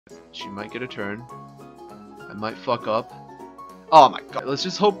She might get a turn. I might fuck up. Oh my god. Let's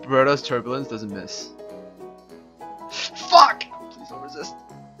just hope Berta's Turbulence doesn't miss. Fuck! Please don't resist.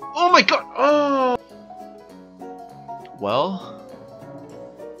 Oh my god! Oh! Well,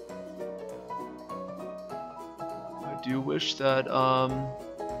 I do wish that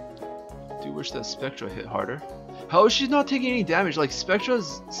Spectra hit harder. How is she not taking any damage? Like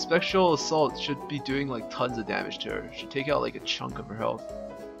Spectra's Spectral Assault should be doing like tons of damage to her. Should take out like a chunk of her health.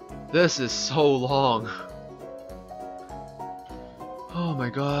 This is so long. Oh my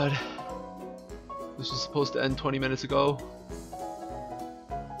god. This was supposed to end 20 minutes ago.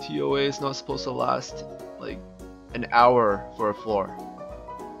 ToaH is not supposed to last like an hour for a floor.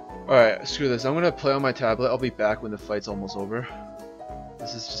 Alright, screw this. I'm gonna play on my tablet. I'll be back when the fight's almost over.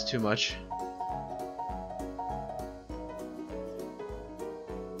 This is just too much.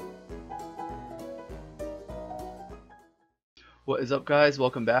 What is up, guys?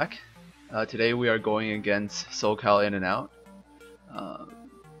 Welcome back. Today we are going against SoCal InnOut.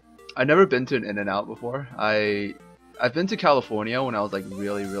 I've never been to an InnOut before. I've been to California when I was like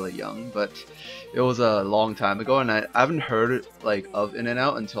really young, but it was a long time ago, and I haven't heard like of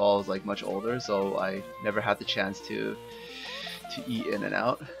InnOut until I was like much older, so I never had the chance to eat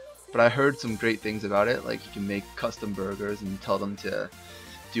InnOut. But I heard some great things about it, like you can make custom burgers and tell them to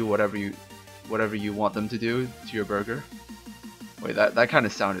do whatever you want them to do to your burger. Wait, that kind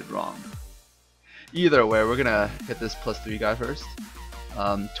of sounded wrong. Either way, we're gonna hit this +3 guy first.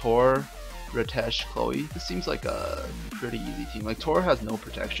 ToaH, Ritesh, Chloe. This seems like a pretty easy team. Like ToaH has no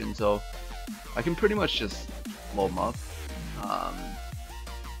protection, so I can pretty much just blow him up.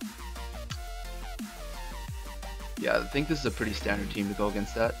 Yeah, I think this is a pretty standard team to go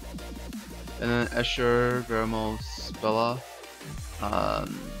against that. And then Escher, Veramos, Bella.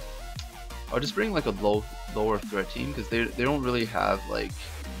 I'll just bring like a lower threat team because they don't really have like,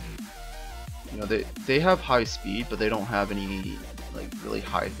 you know, they have high speed, but they don't have any like really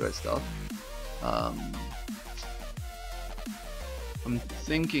high threat stuff. I'm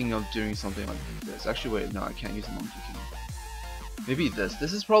thinking of doing something like this. Actually, wait, no, I can't use a Monkey King. Maybe this.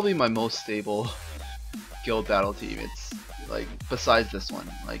 This is probably my most stable guild battle team. It's like besides this one.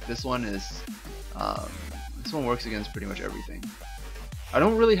 Like this one is, this one works against pretty much everything. I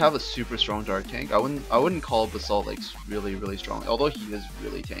don't really have a super strong dark tank. I wouldn't call Basalt like really strong, although he is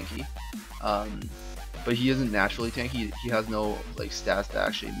really tanky. But he isn't naturally tanky. He has no like stats that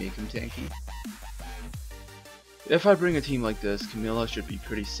actually make him tanky. If I bring a team like this, Camilla should be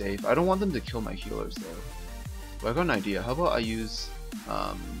pretty safe. I don't want them to kill my healers though. But I got an idea. How about I use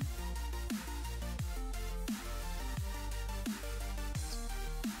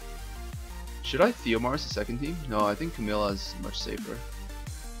should I Theomars the second team? No, I think Camilla is much safer.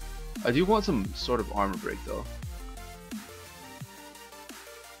 I do want some sort of armor break though.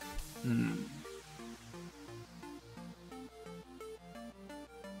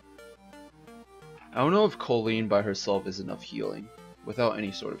 I don't know if Colleen by herself is enough healing without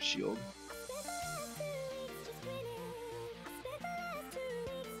any sort of shield.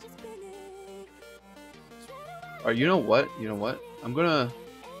 Alright, you know what? I'm gonna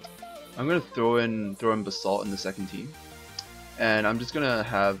throw in Basalt in the second team. And I'm just gonna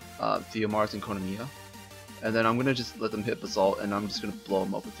have Theomars and Konamiya, and then I'm gonna just let them hit Basalt, and I'm just gonna blow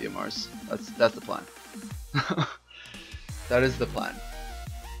them up with Theomars. That's the plan. That is the plan.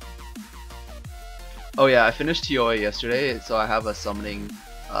 Oh yeah, I finished ToaH yesterday, so I have a summoning.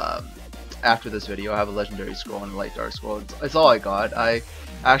 After this video, I have a legendary scroll and a light dark scroll. It's all I got. I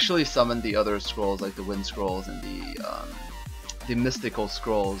actually summoned the other scrolls, like the wind scrolls and the mystical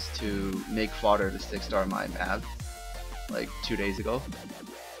scrolls, to make fodder to 6-star my map like 2 days ago.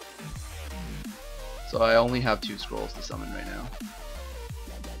 So I only have 2 scrolls to summon right now.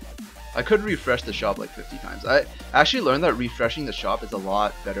 I could refresh the shop like 50 times. I actually learned that refreshing the shop is a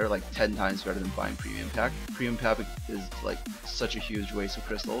lot better, like 10 times better than buying premium pack. Premium pack is like such a huge waste of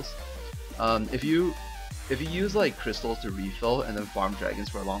crystals. If you use like crystals to refill and then farm dragons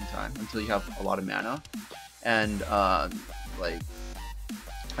for a long time until you have a lot of mana, and like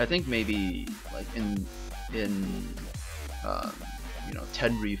I think maybe like in you know,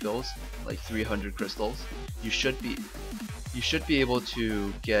 10 refills, like 300 crystals, you should be able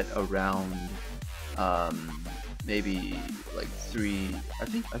to get around maybe like 3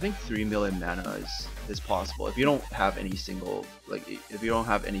 million mana is possible if you don't have any single, like if you don't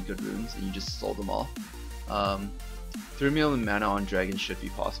have any good runes and you just sold them all. 3 million mana on dragons should be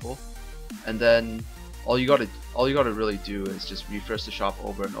possible, and then all you gotta really do is just refresh the shop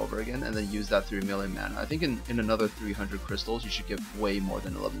over and over again, and then use that 3 million mana. I think in another 300 crystals you should get way more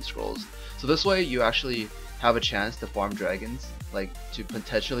than 11 scrolls. So this way you actually have a chance to farm dragons, like to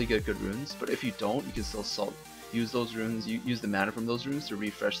potentially get good runes. But if you don't, you can still use those runes, use the mana from those runes to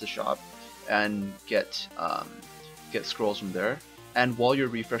refresh the shop and get scrolls from there. And while you're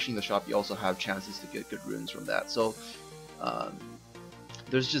refreshing the shop, you also have chances to get good runes from that. So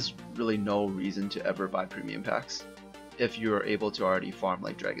there's just really no reason to ever buy premium packs if you're able to already farm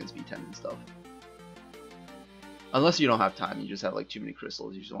like dragons V10 and stuff. Unless you don't have time, you just have like too many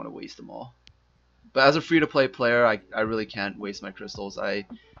crystals, you just want to waste them all. But as a free-to-play player, I really can't waste my crystals. I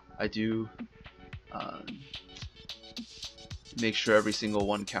do make sure every single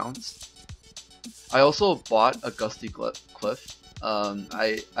one counts. I also bought a Gusty Cliff.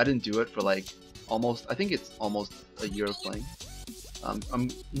 I didn't do it for like almost, I think it's almost a year of playing. I'm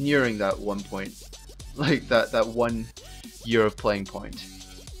nearing that one point, like that 1 year of playing point.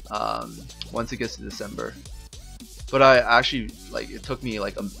 Once it gets to December. But I actually, like, it took me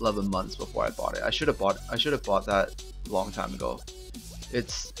like 11 months before I bought it. I should have bought that a long time ago.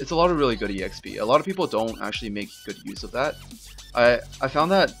 It's a lot of really good EXP. A lot of people don't actually make good use of that. I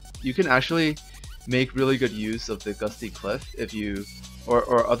found that you can actually make really good use of the Gusty Cliff if you,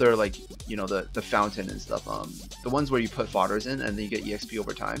 or other, like, you know, the fountain and stuff. The ones where you put fodders in and then you get EXP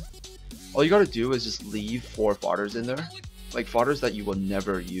over time. All you gotta do is just leave 4 fodders in there, like fodders that you will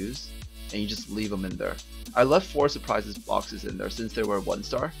never use, and you just leave them in there. I left 4 surprises boxes in there since they were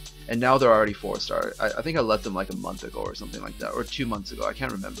 1-star, and now they're already 4-star. I think I left them like a month ago or something like that, or 2 months ago. I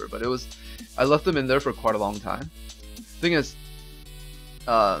can't remember, but I left them in there for quite a long time. Thing is,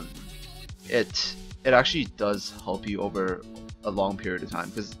 it actually does help you over a long period of time,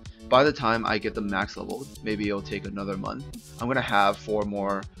 because by the time I get them max leveled, maybe it'll take another month, I'm gonna have 4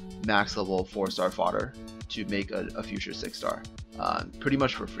 more max level 4-star fodder to make a future 6-star, pretty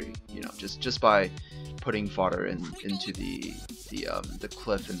much for free, you know, just by putting fodder into the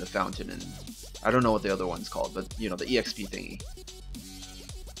cliff and the fountain, and I don't know what the other one's called, but you know, the EXP thingy.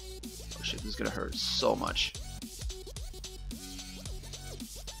 Oh shit, this is gonna hurt so much.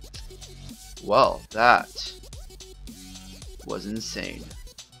 Well, that was insane.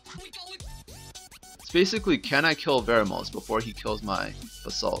 It's basically, can I kill Veramos before he kills my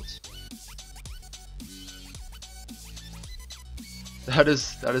Basalt? That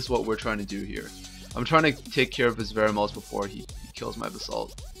is what we're trying to do here. I'm trying to take care of his Veramos before he kills my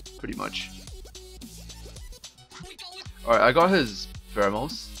Basalt, pretty much. Alright, I got his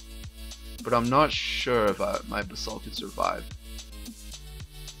Veramos, but I'm not sure if my Basalt can survive.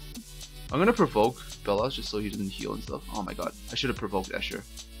 I'm gonna provoke Bella just so he doesn't heal and stuff. Oh my god, I should have provoked Escher.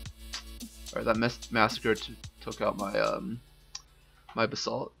 Alright, that massacre took out my my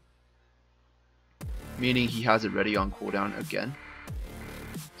Basalt, meaning he has it ready on cooldown again.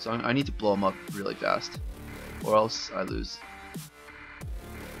 So I need to blow him up really fast, or else I lose.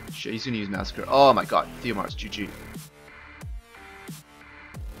 Shit, he's gonna use Massacre. Oh my god, Theomar's GG.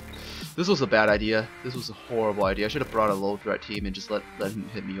 This was a bad idea. This was a horrible idea. I should have brought a low threat team and just let him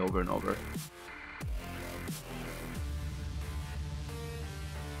hit me over and over.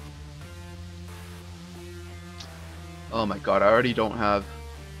 Oh my god, I don't have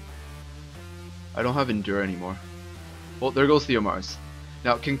Endure anymore. Well, there goes Theomar's.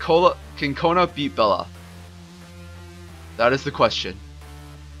 Now, can Kona beat Bella? That is the question.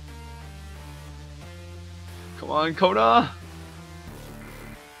 Come on, Kona!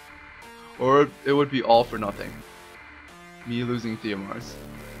 Or it would be all for nothing. Me losing Theomar's.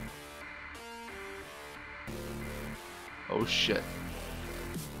 Oh shit.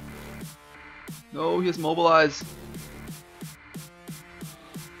 No, he has mobilized.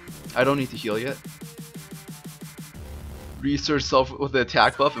 I don't need to heal yet. Research self with the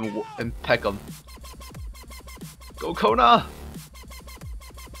attack buff and peck him. Go Kona!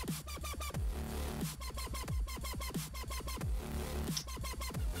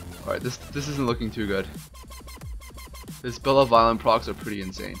 Alright, this isn't looking too good. His Bella Violent procs are pretty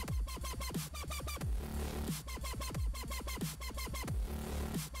insane.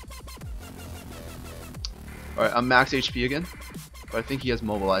 Alright, I'm max HP again, but I think he has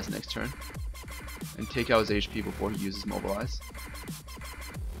Mobilize next turn. And take out his HP before he uses Mobilize.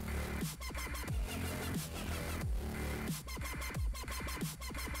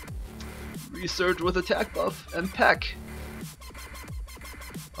 Resurge with attack buff and peck.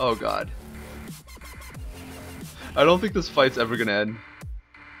 Oh god. I don't think this fight's ever gonna end.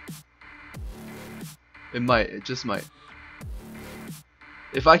 It might, it just might.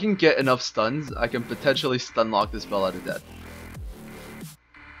 If I can get enough stuns, I can potentially stun lock this Bella to death.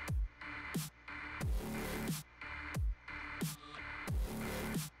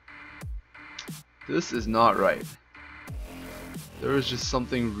 This is not right. There is just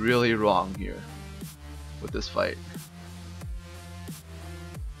something really wrong here. with this fight.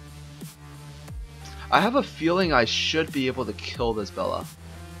 I have a feeling I should be able to kill this Bella.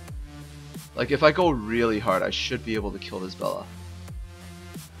 Like if I go really hard, I should be able to kill this Bella.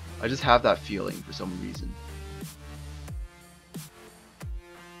 I just have that feeling for some reason.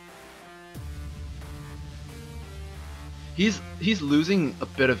 He's losing a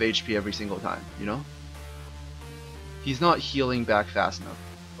bit of HP every single time, you know? He's not healing back fast enough.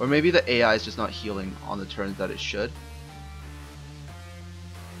 Or maybe the AI is just not healing on the turns that it should.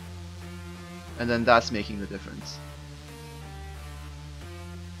 And then that's making the difference.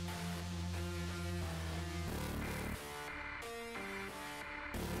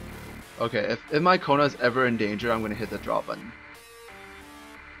 Okay, if my Kona is ever in danger, I'm gonna hit the drop button.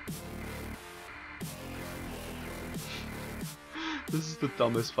 This is the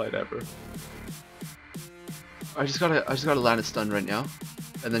dumbest fight ever. I just gotta land a stun right now,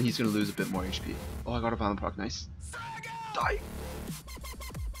 and then he's gonna lose a bit more HP. Oh, I got a violent proc, nice. Die.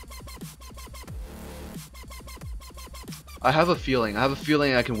 I have a feeling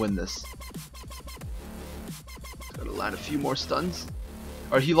I can win this. Just gotta land a few more stuns.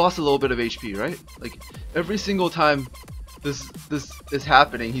 Alright, he lost a little bit of HP, right? Like every single time this is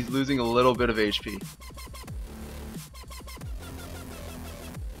happening, he's losing a little bit of HP.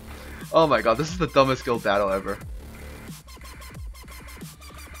 Oh my god, this is the dumbest guild battle ever.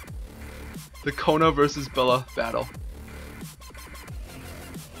 The Kona versus Bella battle.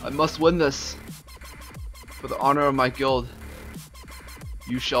 I must win this. For the honor of my guild.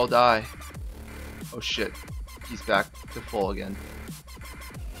 You shall die. Oh shit. He's back to full again.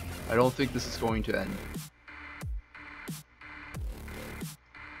 I don't think this is going to end.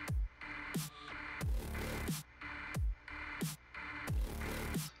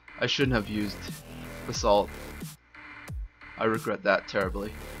 I shouldn't have used Basalt. I regret that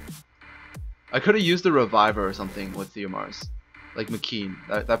terribly. I could have used the Reviver or something with Theomars. Like McKean.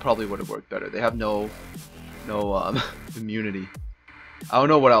 That probably would have worked better. They have no immunity. I don't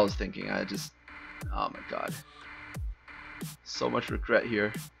know what I was thinking. I just... Oh my god. So much regret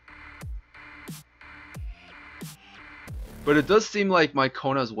here. But it does seem like my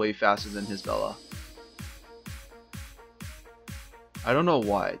Kona is way faster than his Bella. I don't know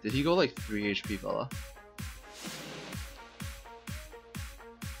why. Did he go like 3 HP Bella?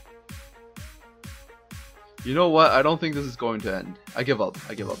 You know what? I don't think this is going to end. I give up.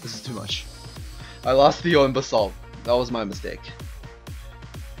 I give up. This is too much. I lost Theo and Basalt. That was my mistake.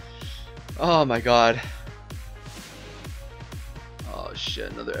 Oh my god. Oh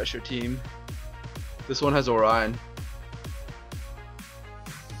shit, another Escher team. This one has Orion.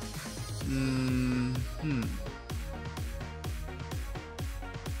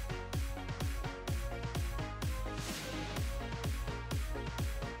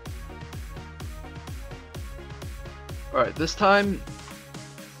 Alright, this time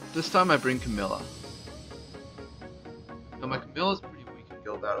I bring Camilla. Now my Camilla's pretty weak in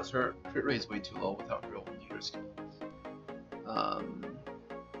guild battles. Her crit rate is way too low without real leader skill.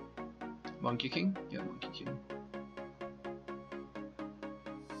 Monkey King? Yeah, Monkey King.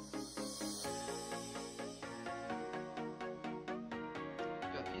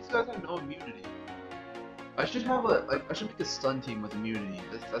 Yeah, these guys have no immunity. I should have I should make a stun team with immunity.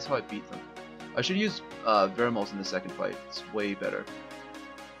 That's how I beat them. I should use Veramos in the second fight. It's way better.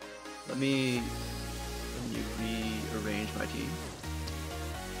 Let me rearrange my team.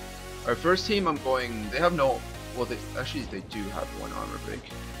 Our first team, I'm going. They have no. Well, they do have one armor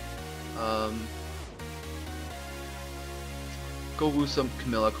break. Go woo some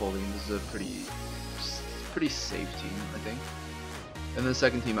Camilla Colleen. This is a pretty safe team, I think. And then the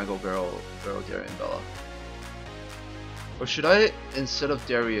second team, I go Vero, Darian, Bella. Or should I, instead of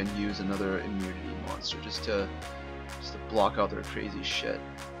Darian, use another immunity monster just to block out their crazy shit?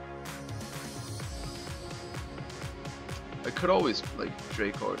 I could always like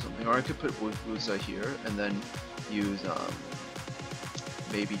Draco or something, or I could put Wusa here and then use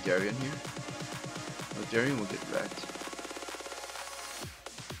maybe Darian here. Oh, Darian will get wrecked.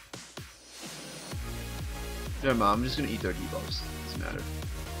 Never mind, I'm just gonna eat their debuffs. Doesn't matter.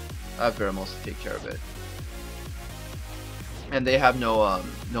 I have Veramos to take care of it. And they have no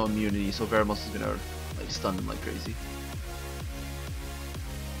immunity, so Veramos is gonna like stun them like crazy.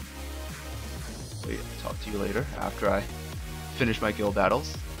 Wait, I'll talk to you later after I finish my guild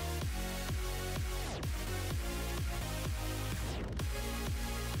battles.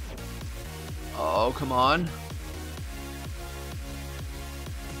 Oh, come on.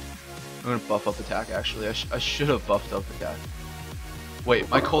 I'm gonna buff up attack actually. I should have buffed up attack. Wait,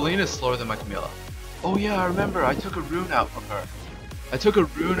 my Colleen is slower than my Camilla. Oh yeah, I remember. I took a rune out from her. I took a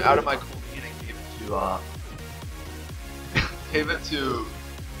rune out of my Colleen and gave it pivot to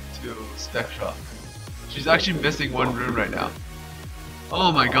Spectra. She's actually missing one rune right now.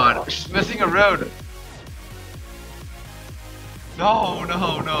 Oh my god, she's missing a rune! No,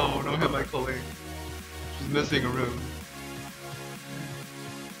 don't hit my colleague. She's missing a rune.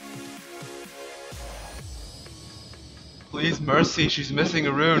 Please, mercy, she's missing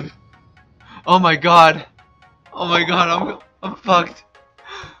a rune. Oh my god. Oh my god, I'm fucked.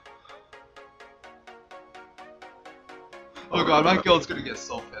 Oh god, my guild's gonna get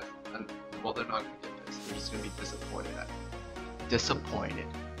so pissed. And, well, they're not gonna get pissed. They're just gonna be disappointed at me. Disappointed.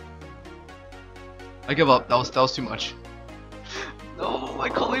 I give up. That was too much. No, my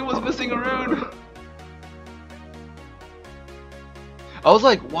colleague was missing a rune. I was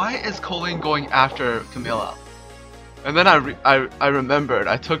like, why is Colleen going after Camilla? And then I remembered.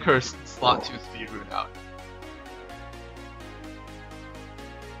 I took her slot 2 speed rune out.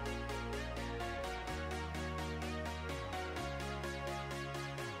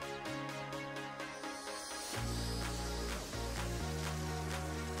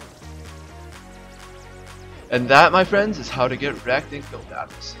 And that, my friends, is how to get wrecked in guild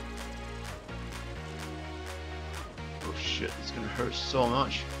battles. Oh shit, it's gonna hurt so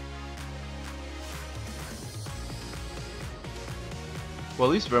much. Well,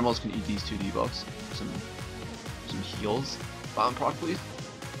 at least Vermos can eat these 2 debuffs. Some heals. Bomb proc, please.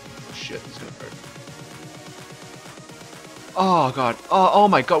 Oh shit, it's gonna hurt. Oh god. Oh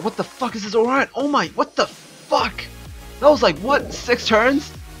my god, what the fuck is this Orion? Oh my, what the fuck? That was like, what, 6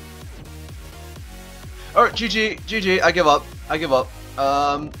 turns? Alright, GG, I give up.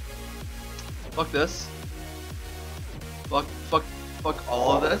 Fuck this. Fuck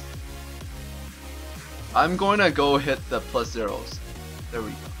all of this. I'm going to go hit the +0s. There we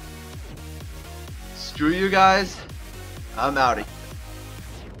go. Screw you guys. I'm out of here.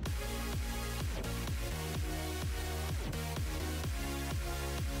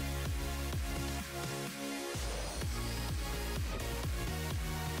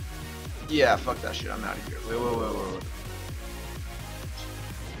 Yeah, fuck that shit. I'm out of here. Wait.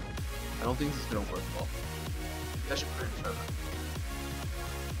 I don't think this is gonna work well. I should put it in Trevor.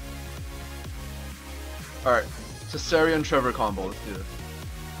 Alright. Cesarian Trevor combo. Let's do this.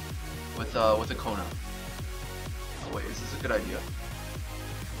 With a Kona. Oh wait, is this a good idea?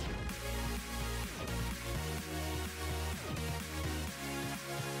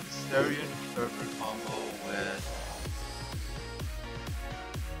 Cesarian Trevor combo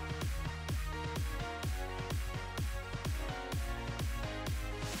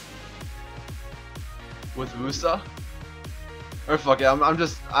with Wusa? Or fuck it,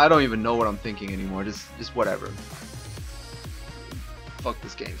 I don't even know what I'm thinking anymore, just whatever. Fuck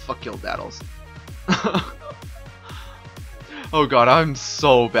this game, fuck guild battles. Oh god, I'm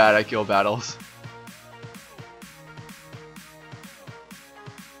so bad at guild battles.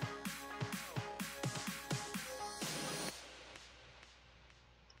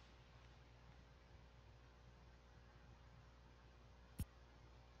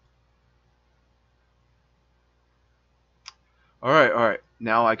 Alright.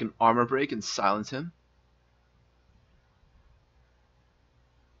 Now I can armor break and silence him.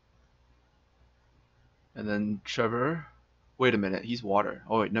 And then Trevor. Wait a minute, he's water.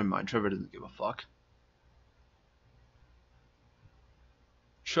 Oh wait, never mind. Trevor doesn't give a fuck.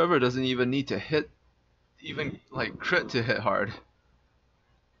 Trevor doesn't even need to hit, even like crit to hit hard.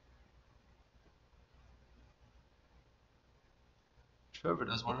 Trevor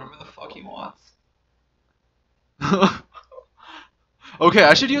does whatever the fuck he wants. Okay,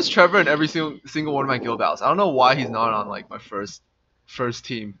 I should use Trevor in every single one of my guild battles. I don't know why he's not on like my first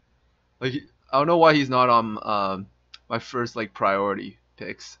team. Like I don't know why he's not on my first like priority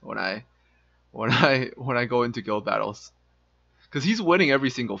picks when I go into guild battles. Cause he's winning every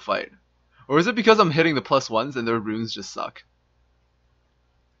single fight. Or is it because I'm hitting the +1s and their runes just suck?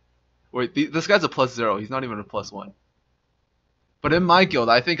 Wait, this guy's a +0. He's not even a +1. But in my guild,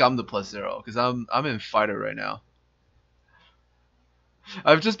 I think I'm the +0 because I'm in fighter right now.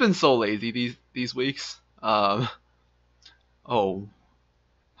 I've just been so lazy these weeks. Oh,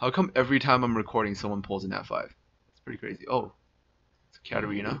 how come every time I'm recording, someone pulls an F5? It's pretty crazy. Oh, it's a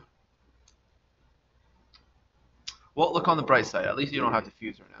Katarina. Well, look on the bright side. At least you don't have to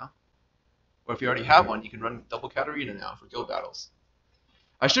fuse her now. Or if you already have one, you can run double Katarina now for guild battles.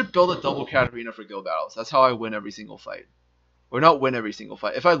 I should build a double Katarina for guild battles. That's how I win every single fight. Or not win every single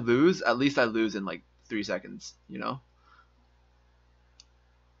fight. If I lose, at least I lose in like 3 seconds, you know?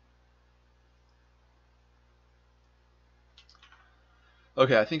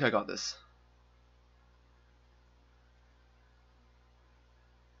 Okay, I think I got this.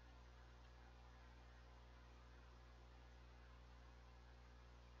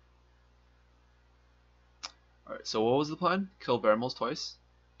 Alright, so what was the plan? Kill Vermos twice,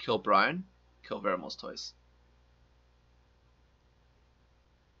 kill Brian, kill Vermos twice.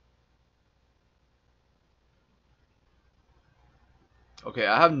 Okay,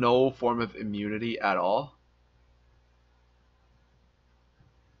 I have no form of immunity at all.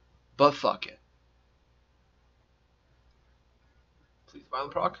 But fuck it. Please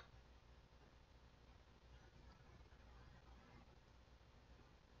violent proc.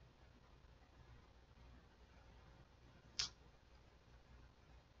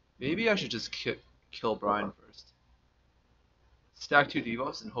 Maybe I should just kill Brian first. Stack 2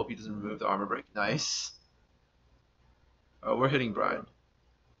 devos and hope he doesn't remove the armor break. Nice. We're hitting Brian.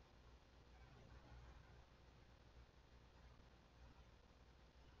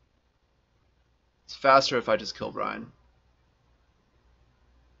 It's faster if I just kill Brian.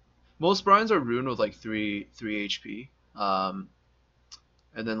 Most Brians are ruined with like 3 HP. And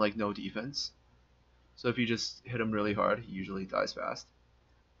then like no defense. So if you just hit him really hard, he usually dies fast.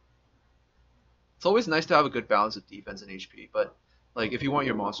 It's always nice to have a good balance of defense and HP, but like if you want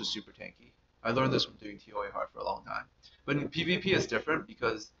your monsters super tanky. I learned this from doing ToaH hard for a long time. But in PvP it's different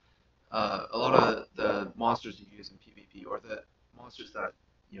because a lot of the monsters you use in PvP, or the monsters that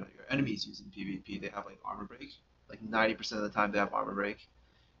your enemies use in PvP, they have like armor break. Like 90% of the time they have armor break.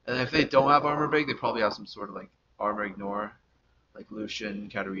 And if they don't have armor break, they probably have some sort of like armor ignore, like Lucian,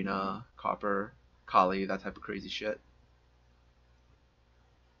 Katarina, Copper, Kali, that type of crazy shit.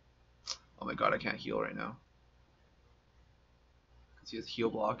 Oh my god, I can't heal right now. Because he has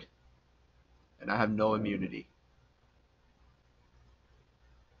heal block. And I have no immunity.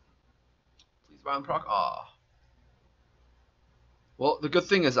 Please violent proc. Ah. Well, the good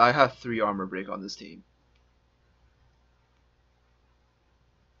thing is I have 3 armor break on this team.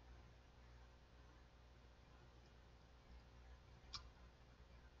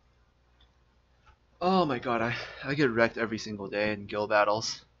 Oh my god, I get wrecked every single day in guild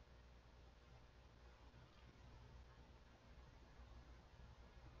battles.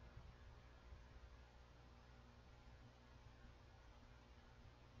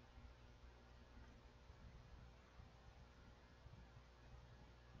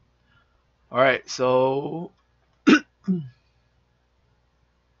 Alright, so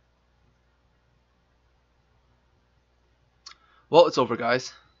well, it's over,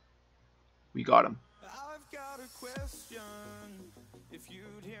 guys. We got him.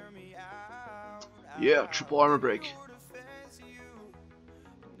 Yeah, triple armor break.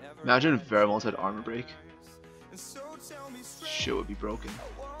 Imagine if Vermos had armor break. Shit would be broken.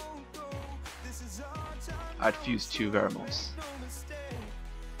 I'd fuse 2 Vermos.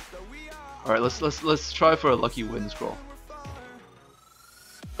 Alright, let's try for a lucky win scroll.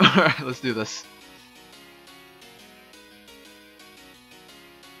 Alright, let's do this.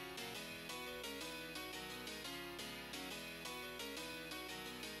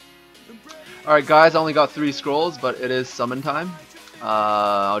 Alright guys, I only got 3 scrolls, but it is summon time.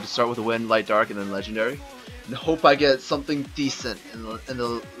 I'll just start with a win, light, dark, and then legendary. And hope I get something decent in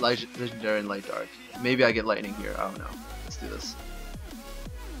the legendary and light, dark. Maybe I get lightning here, I don't know. Let's do this.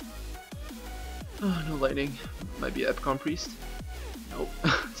 Oh, no lightning. Might be Epicon Priest. Nope,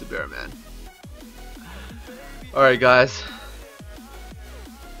 it's a bear man. Alright guys.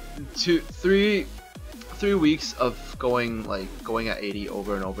 3 weeks of going at 80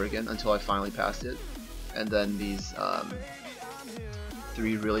 over and over again until I finally passed it, and then these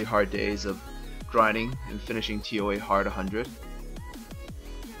 3 really hard days of grinding and finishing ToaH hard 100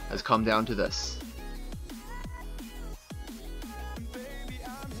 has come down to this.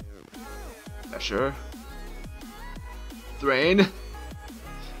 Yeah, sure. Thrain.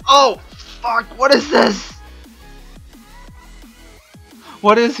 Oh fuck! What is this?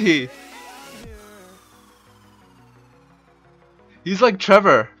 What is he? He's like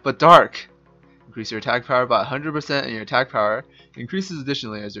Trevor, but dark. Increase your attack power by 100% and your attack power increases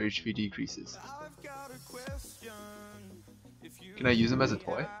additionally as your HP decreases. Can I use him as a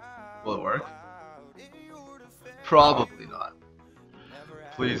toy? Will it work? Probably not.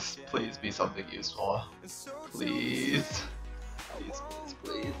 Please, please be something useful. Please. Please, please,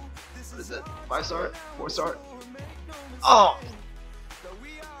 please. What is it? 5 star? 4 star? Oh!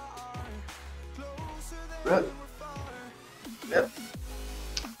 Rip. Rip.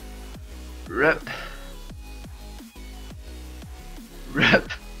 Rip. Rip.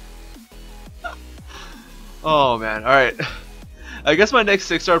 Oh man, alright. I guess my next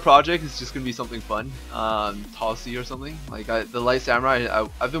 6-star project is just gonna be something fun. ToaH or something. Like the Light Samurai,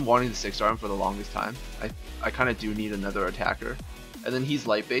 I've been wanting to 6-star him for the longest time. I kind of do need another attacker. And then he's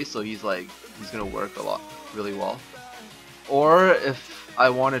light based, so he's gonna work a lot, really well. or if I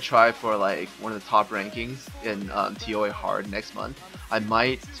want to try for like one of the top rankings in ToaH hard next month, I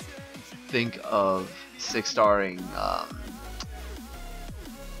might think of 6-starring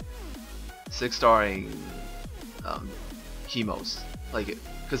Hemos, like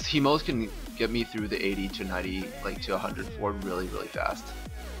because Hemos can get me through the 80 to 90, like to 104 really fast.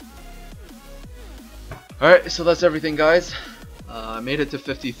 Alright, so that's everything, guys. I made it to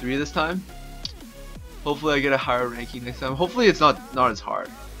 53 this time. Hopefully I get a higher ranking next time. Hopefully it's not as hard.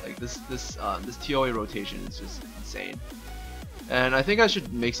 Like this ToaH rotation is just insane. And I think I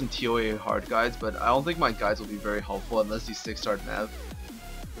should make some ToaH hard guides, but I don't think my guides will be very helpful unless you 6-starred Mev.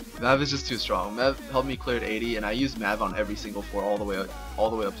 Mev is just too strong. Mev helped me clear at 80, and I used Mev on every single floor all the way up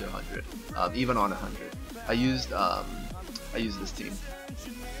to 100, even on 100. I used this team.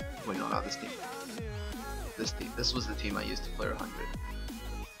 Wait, no, not this team. This team. This was the team I used to clear 100.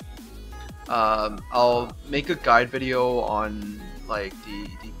 I'll make a guide video on like the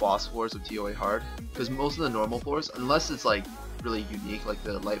boss floors of ToaH hard, because most of the normal floors, unless it's like really unique, like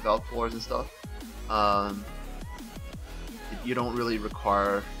the light valve floors and stuff, you don't really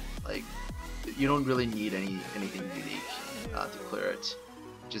require, like, you don't really need anything unique to clear it.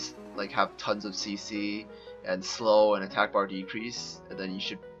 Just like have tons of CC and slow and attack bar decrease, and then you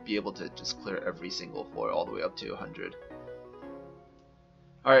should be able to just clear every single floor all the way up to 100.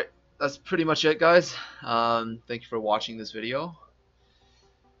 Alright, that's pretty much it, guys. Thank you for watching this video.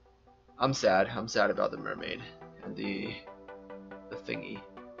 I'm sad about the mermaid and the thingy.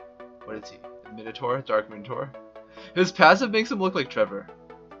 What is he? The Minotaur? Dark Minotaur? His passive makes him look like Trevor.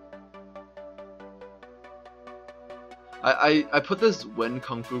 I put this Wen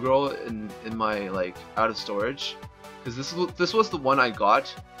Kung Fu Girl in my like out of storage, because this was the one I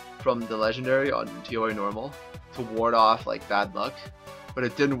got from the Legendary on ToaH normal to ward off like bad luck, but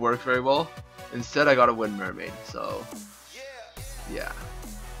it didn't work very well. Instead I got a Wind Mermaid, so yeah.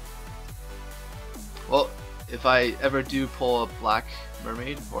 Well, if I ever do pull a black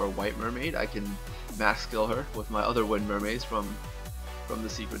mermaid or a white mermaid, I can max skill her with my other Wind Mermaids from the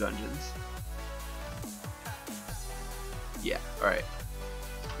secret dungeons. Yeah, alright.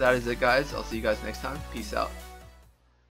 That is it, guys. I'll see you guys next time. Peace out.